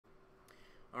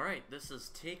Alright, this is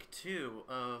take 2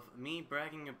 of me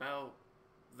bragging about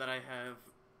that I have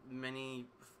many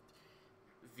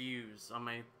views on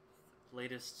my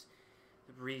latest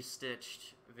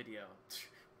restitched video.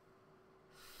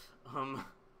 um,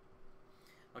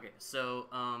 okay, so,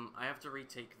 I have to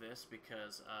retake this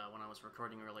because, when I was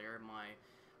recording earlier, my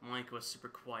mic was super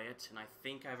quiet, and I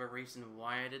think I have a reason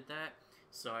why I did that,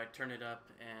 so I turned it up,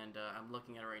 and, I'm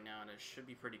looking at it right now, and it should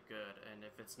be pretty good, and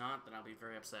if it's not, then I'll be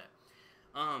very upset.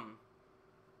 Um,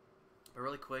 but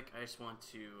really quick, I just want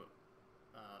to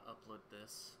upload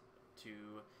this to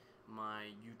my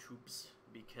YouTubes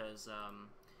because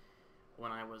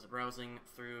when I was browsing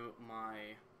through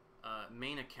my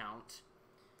main account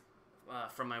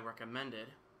from my recommended,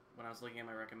 when I was looking at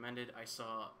my recommended, I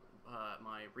saw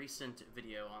my recent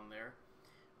video on there,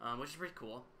 which is pretty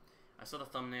cool. I saw the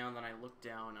thumbnail, and then I looked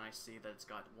down, and I see that it's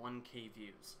got 1K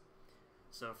views.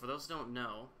 So for those who don't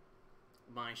know,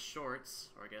 my shorts,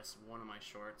 or I guess one of my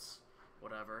shorts,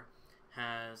 whatever,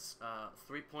 has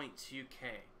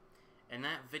 3.2K. And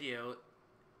that video,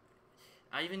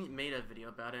 I even made a video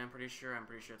about it, I'm pretty sure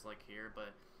it's like here,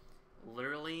 but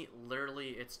literally,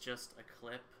 it's just a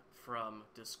clip from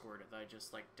Discord that I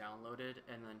just like downloaded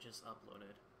and then just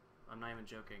uploaded. I'm not even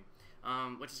joking.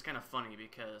 Which is kind of funny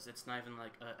because it's not even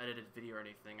like an edited video or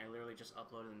anything. I literally just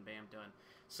uploaded and bam, done.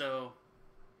 So,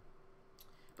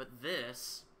 but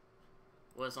this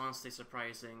was honestly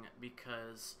surprising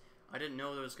because I didn't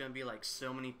know there was going to be like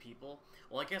so many people.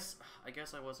 Well, I guess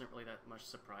I wasn't really that much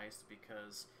surprised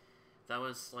because that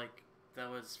was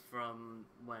from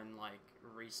when like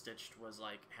Restitched was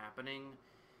like happening,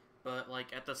 but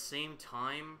like at the same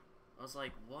time I was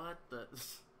like, what the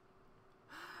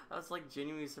I was like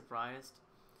genuinely surprised.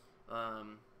 But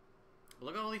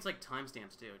look at all these like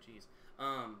timestamps too, jeez.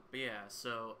 But yeah,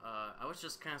 so I was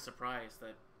just kind of surprised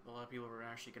that a lot of people were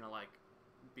actually gonna like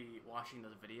be watching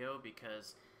this video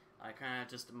because I kind of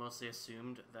just mostly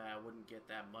assumed that I wouldn't get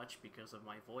that much because of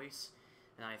my voice,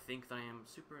 and I think that I am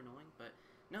super annoying. But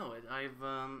no,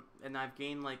 I've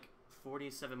gained like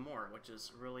 47 more, which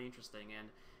is really interesting.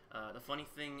 And the funny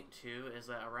thing too is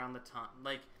that around the time,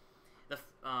 like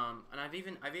and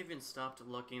I've even stopped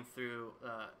looking through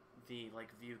the like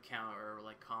view count or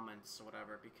like comments or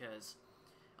whatever because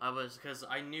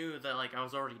I knew that like I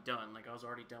was already done. Like I was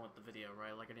already done with the video,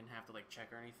 right? Like I didn't have to like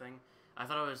check or anything. I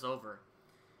thought it was over.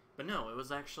 But no, it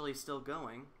was actually still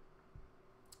going.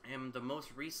 And the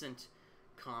most recent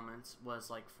comments was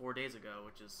like 4 days ago,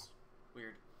 which is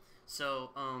weird. So,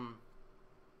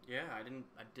 yeah, I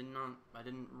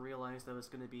didn't realize that it was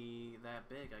gonna be that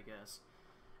big, I guess.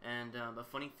 And the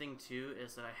funny thing too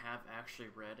is that I have actually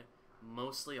read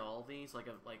mostly all these, like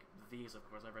these, of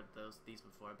course, I've read these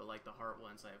before, but like the heart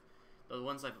ones, the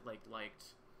ones I've like liked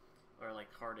or like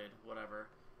hearted, whatever,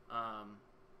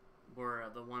 were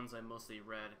the ones I mostly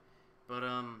read. But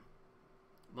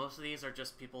most of these are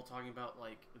just people talking about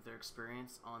like their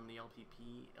experience on the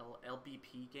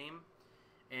LBP game,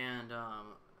 and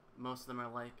most of them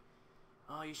are like,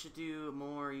 "Oh, you should do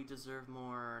more. You deserve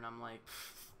more," and I'm like,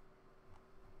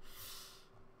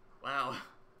 "Wow,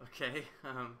 okay."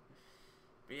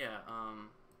 But yeah,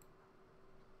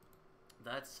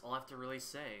 that's all I have to really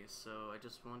say. So I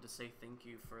just wanted to say thank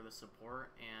you for the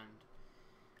support, and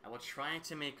I will try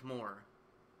to make more.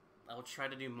 I will try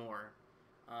to do more.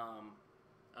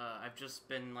 I've just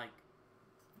been like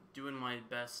doing my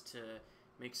best to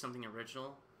make something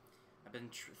original. I've been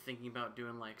thinking about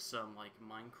doing like some like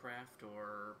Minecraft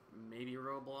or maybe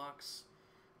Roblox,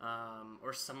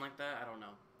 or something like that. I don't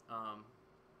know.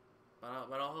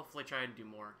 But I'll hopefully try to do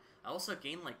more. I also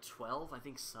gained like 12, I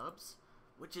think, subs,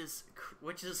 which is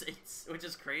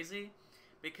crazy,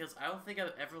 because I don't think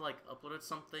I've ever like uploaded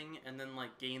something and then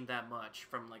like gained that much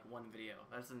from like one video.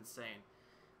 That's insane.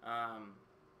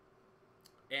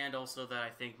 And also that I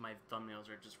think my thumbnails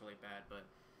are just really bad, but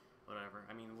whatever.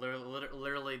 I mean,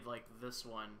 literally like this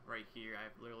one right here, I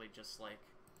literally just like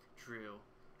drew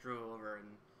over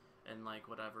and like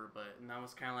whatever, and that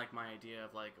was kind of like my idea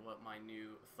of like what my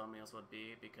new thumbnails would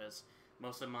be, because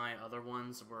most of my other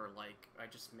ones were like I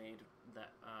just made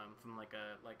that from like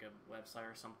a website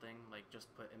or something, like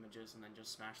just put images and then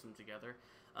just smash them together.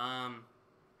 But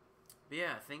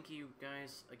yeah, thank you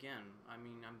guys again. I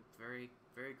mean, I'm very,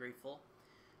 very grateful.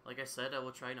 Like I said, I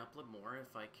will try and upload more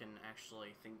if I can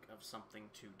actually think of something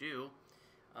to do.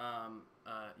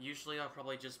 Usually I'll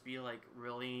probably just be like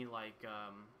really like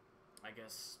I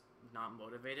guess not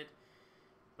motivated,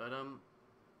 but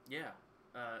yeah,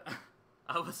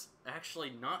 I was actually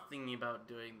not thinking about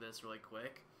doing this really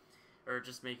quick, or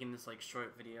just making this like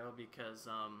short video because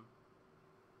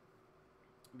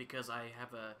I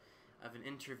have an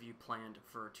interview planned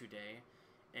for today,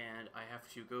 and I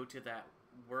have to go to that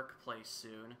workplace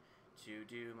soon to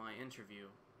do my interview.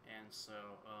 And so,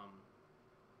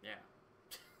 yeah.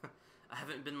 I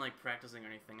haven't been like practicing or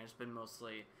anything. I've just been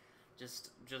mostly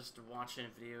just watching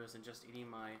videos and just eating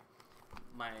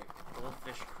my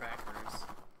goldfish crackers.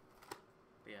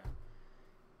 But yeah,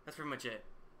 that's pretty much it.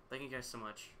 Thank you guys so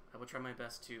much. I will try my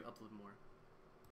best to upload more.